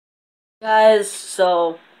Guys,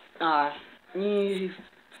 so you,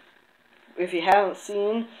 if you haven't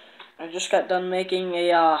seen, I just got done making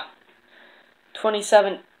a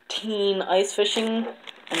 2017 ice fishing,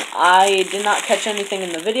 and I did not catch anything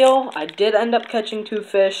in the video. I did end up catching 2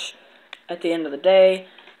 fish at the end of the day,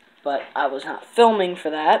 but I was not filming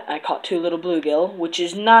for that. I caught 2 little bluegill, which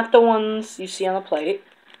is not the ones you see on the plate.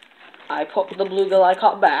 I put the bluegill I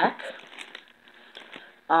caught back.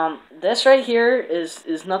 This right here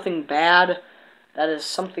is nothing bad. That is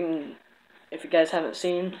something, if you guys haven't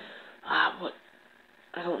seen, I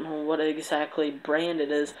don't know what exactly brand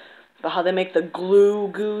it is, but how they make the glue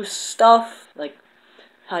goo stuff, like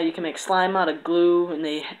how you can make slime out of glue, and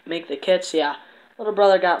they make the kits. Yeah, little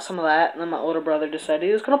brother got some of that, and then my older brother decided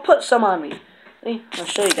he was gonna put some on me. See, I'll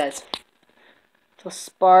show you guys. It's a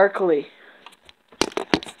sparkly.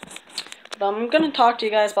 But I'm gonna talk to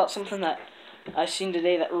you guys about something that I seen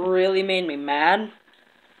today that really made me mad.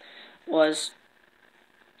 Was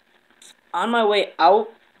on my way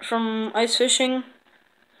out from ice fishing,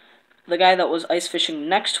 the guy that was ice fishing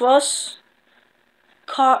next to us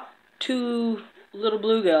caught 2 little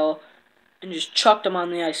bluegill and just chucked them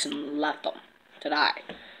on the ice and left them to die.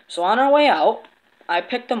 So on our way out, I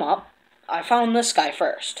picked them up. I found this guy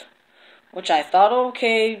first, which I thought,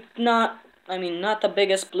 okay, not the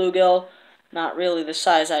biggest bluegill, not really the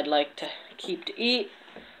size I'd like to keep to eat,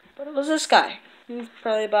 but it was this guy. He was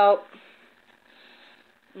probably about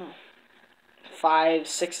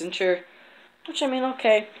 5-6 incher, which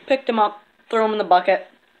okay, picked him up, threw him in the bucket.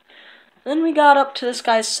 Then we got up to this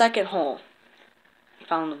guy's second hole.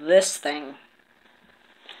 Found this thing.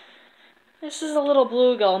 This is a little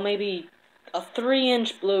bluegill, maybe a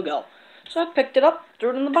 3-inch bluegill. So I picked it up, threw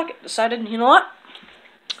it in the bucket, decided, you know what?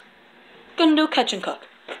 Gonna do a catch and cook.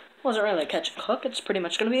 Wasn't really a catch and cook, it's pretty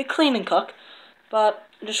much gonna be a clean and cook. But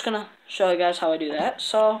I'm just gonna show you guys how I do that.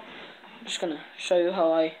 So I'm just gonna show you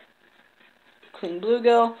how I clean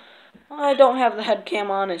bluegill. I don't have the head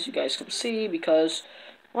cam on, as you guys can see, because,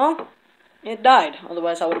 well, it died.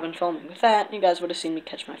 Otherwise I would have been filming with that, and you guys would have seen me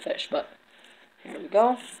catch my fish. But here we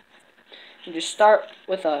go. You just start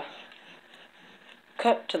with a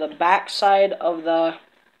cut to the back side of the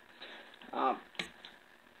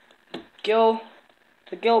gill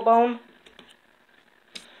bone,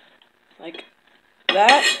 like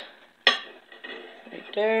that,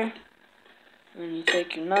 right there. And you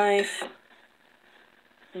take your knife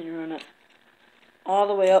and you run it all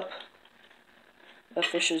the way up the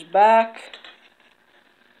fish's back.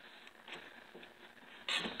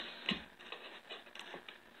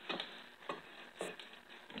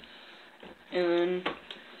 And then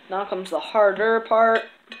now comes the harder part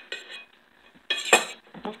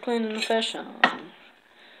of cleaning the fish.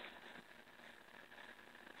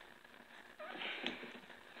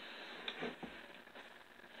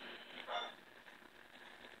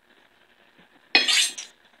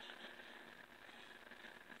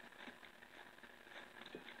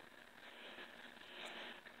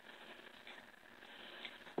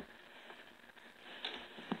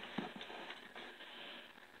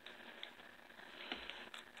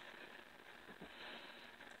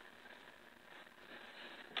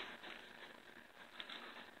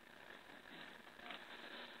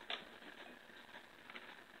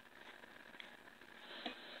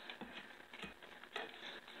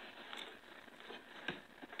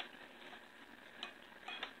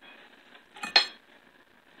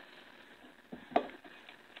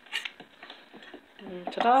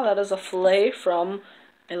 Ta-da, that is a fillet from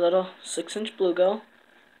a little 6-inch bluegill.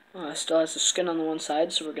 It still has the skin on the one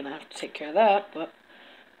side, so we're going to have to take care of that, but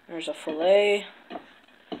there's a fillet.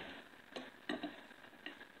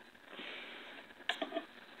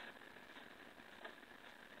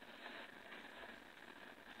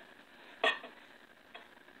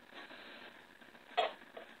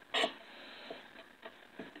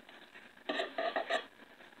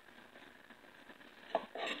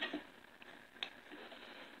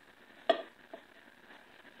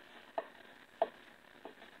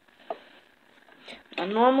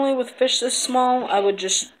 And normally with fish this small, I would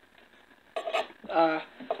just what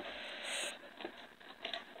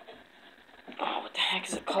the heck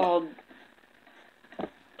is it called?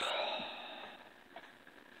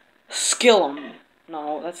 Skill 'em.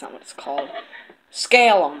 No, that's not what it's called.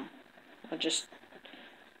 Scale 'em. I just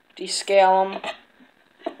descale 'em.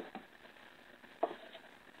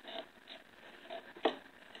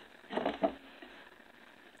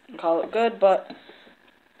 And call it good, but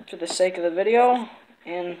for the sake of the video,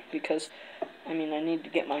 and because, I need to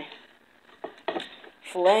get my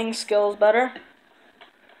filleting skills better,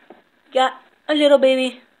 got a little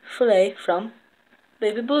baby fillet from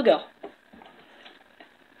baby bluegill.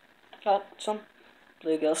 got some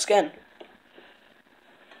bluegill skin.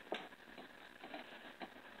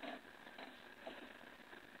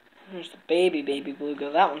 There's the baby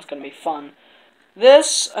bluegill. That one's gonna be fun.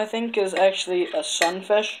 This, I think, is actually a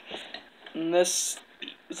sunfish, and this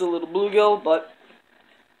is a little bluegill, but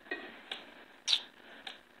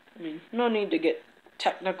I mean, no need to get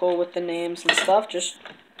technical with the names and stuff. Just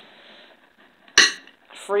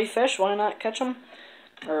free fish. Why not catch them?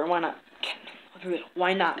 Or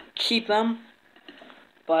why not keep them?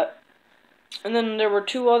 But, and then there were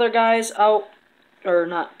two other guys out, or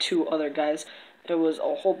not two other guys. There was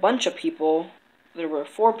a whole bunch of people. There were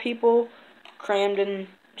 4 people crammed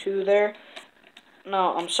into there.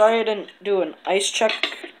 Now, I'm sorry I didn't do an ice check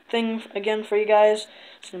thing again for you guys.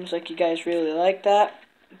 Seems like you guys really like that.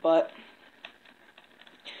 But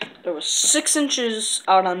there was 6 inches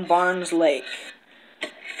out on Barnes Lake.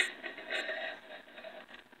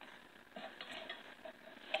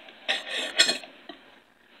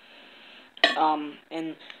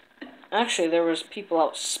 And actually there was people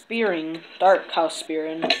out spearing, dark house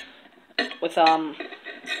spearing, with,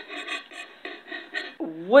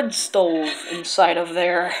 wood stove inside of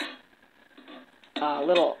their,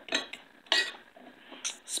 little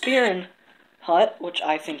spearing hut, which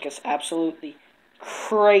I think is absolutely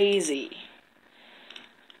crazy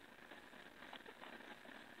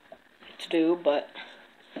to do, but,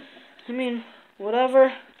 I mean,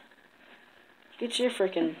 whatever. Get your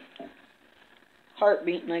freaking heart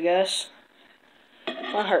beating, I guess.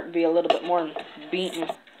 My heart would be a little bit more beating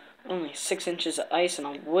with only 6 inches of ice and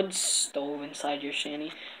a wood stove inside your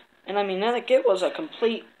shanty. And I mean, it was a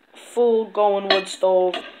complete, full-going wood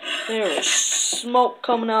stove. There was smoke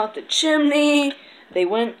coming out the chimney. They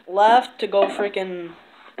went left to go freaking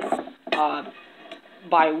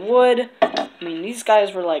buy wood. I mean, these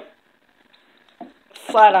guys were like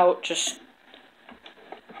flat out just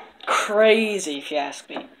crazy, if you ask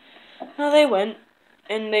me. Now they went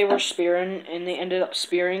and they were spearing, and they ended up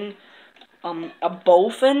spearing a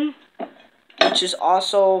bowfin, which is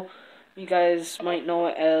also, you guys might know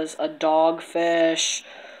it as a dogfish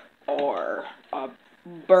or a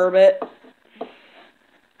burbot,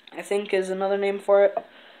 I think is another name for it.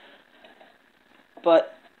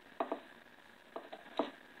 But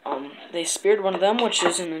they speared one of them, which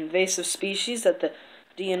is an invasive species that the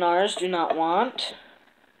DNRs do not want.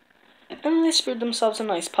 And they speared themselves a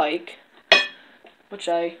nice pike, which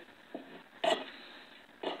I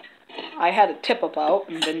had a tip about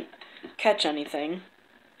and didn't catch anything,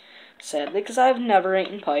 sadly, because I've never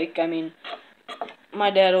eaten pike. I mean,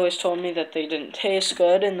 my dad always told me that they didn't taste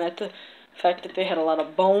good, and that the fact that they had a lot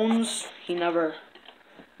of bones, he never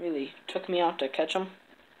really took me out to catch them.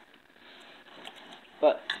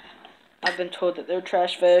 But I've been told that they're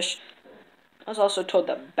trash fish. I was also told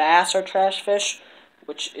that bass are trash fish,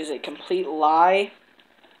 which is a complete lie,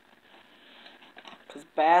 because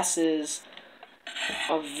bass is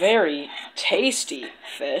a very tasty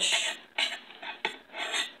fish.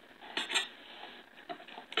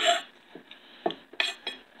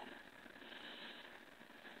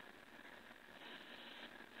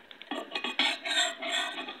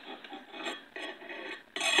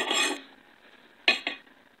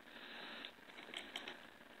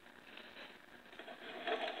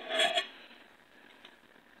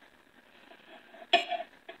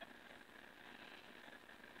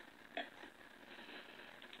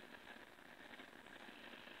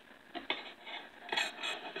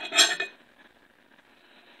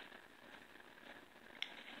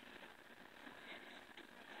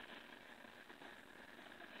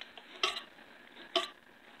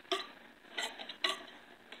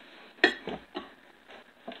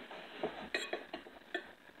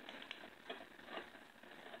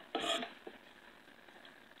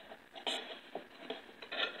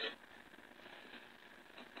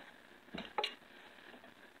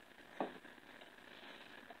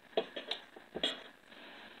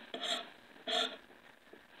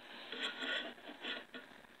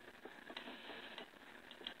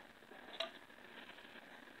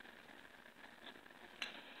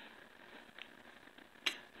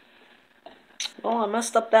 Well, I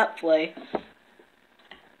messed up that play,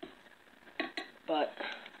 but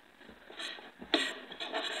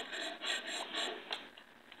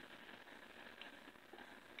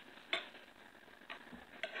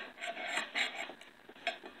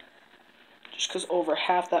just because over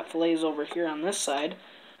half that fillet is over here on this side.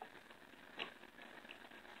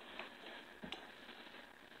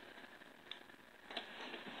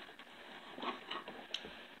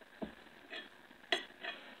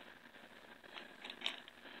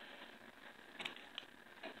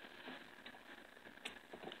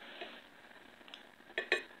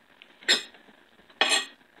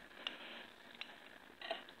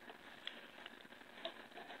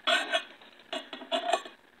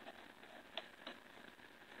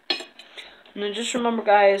 And then just remember,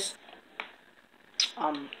 guys,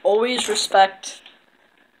 always respect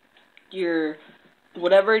your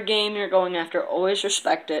whatever game you're going after. Always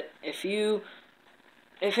respect it. If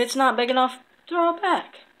it's not big enough, throw it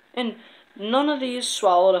back. And none of these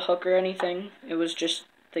swallowed a hook or anything. It was just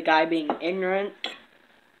the guy being ignorant.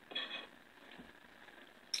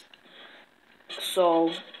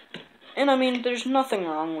 So, and I mean, there's nothing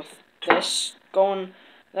wrong with this.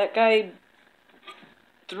 That guy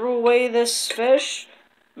threw away this fish.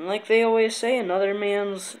 And like they always say, another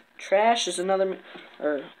man's trash is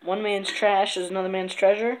one man's trash is another man's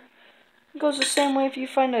treasure. It goes the same way if you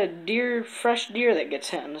find a fresh deer that gets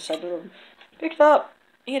hit on the side of the road. Pick it up,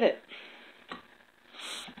 eat it.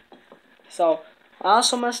 So, I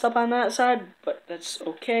also messed up on that side, but that's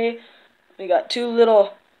okay. We got 2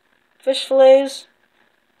 little fish fillets.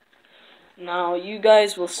 Now, you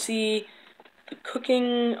guys will see the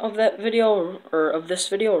cooking of that video, or of this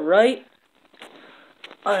video, right?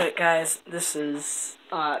 Alright, guys, this is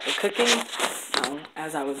the cooking.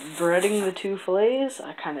 As I was breading the 2 fillets,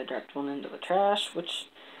 I kind of dropped one into the trash, which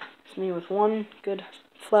is me with one good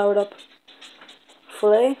floured up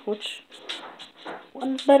fillet, which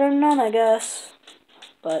one's better than none, I guess.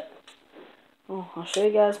 But, I'll show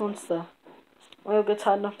you guys once the oil gets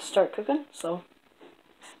hot enough to start cooking, so.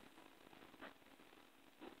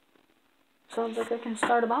 Sounds like I can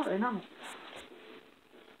start about right now.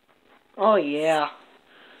 Oh yeah.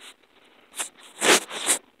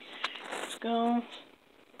 Let's go.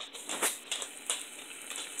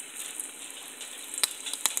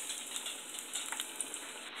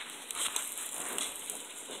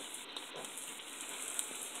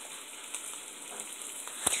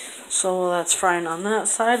 So while that's frying on that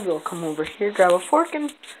side, we'll come over here, grab a fork, and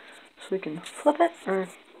so we can flip it, or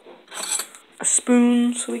a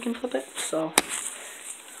spoon so we can flip it. So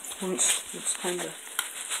once it's time to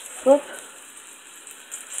flip,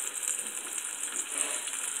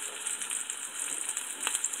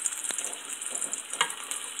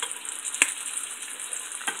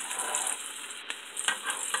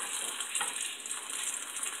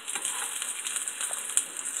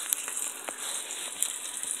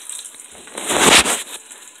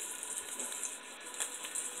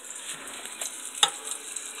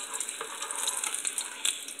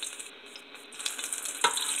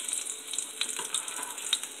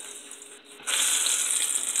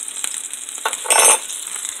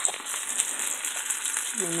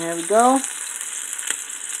 and there we go.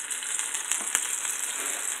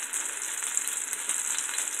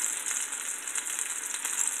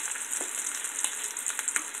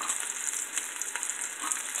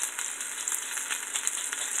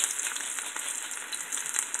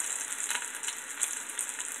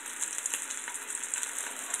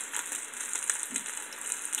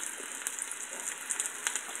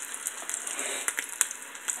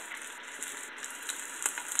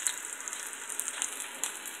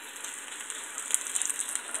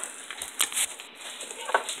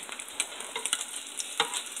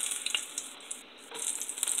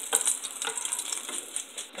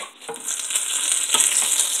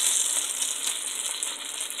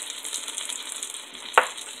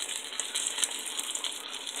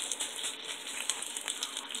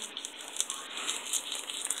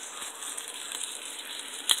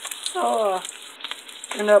 So,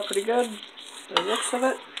 turned out pretty good, the looks of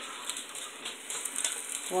it.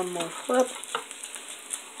 One more flip.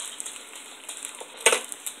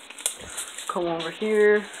 Come over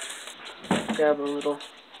here, grab a little,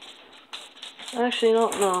 actually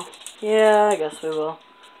no, yeah, I guess we will.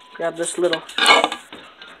 Grab this little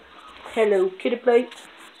Hello Kitty plate,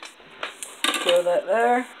 throw that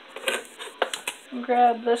there, and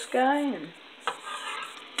grab this guy, and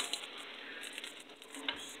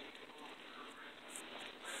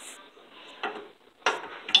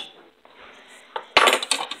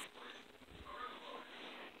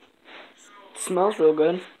it smells real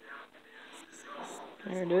good.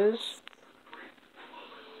 There it is.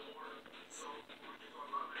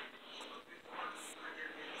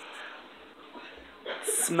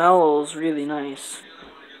 Smells really nice.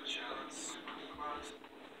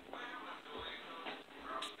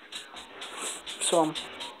 So,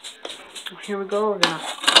 here we go. We're gonna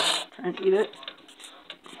try and eat it.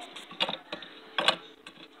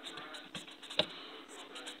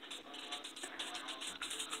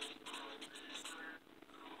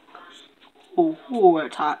 Oh,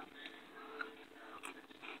 it's hot.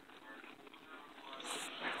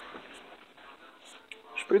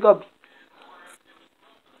 It's pretty good.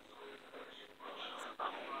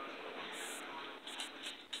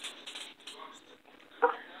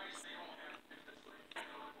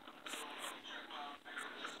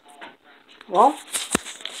 well,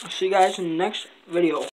 I'll see you guys in the next video.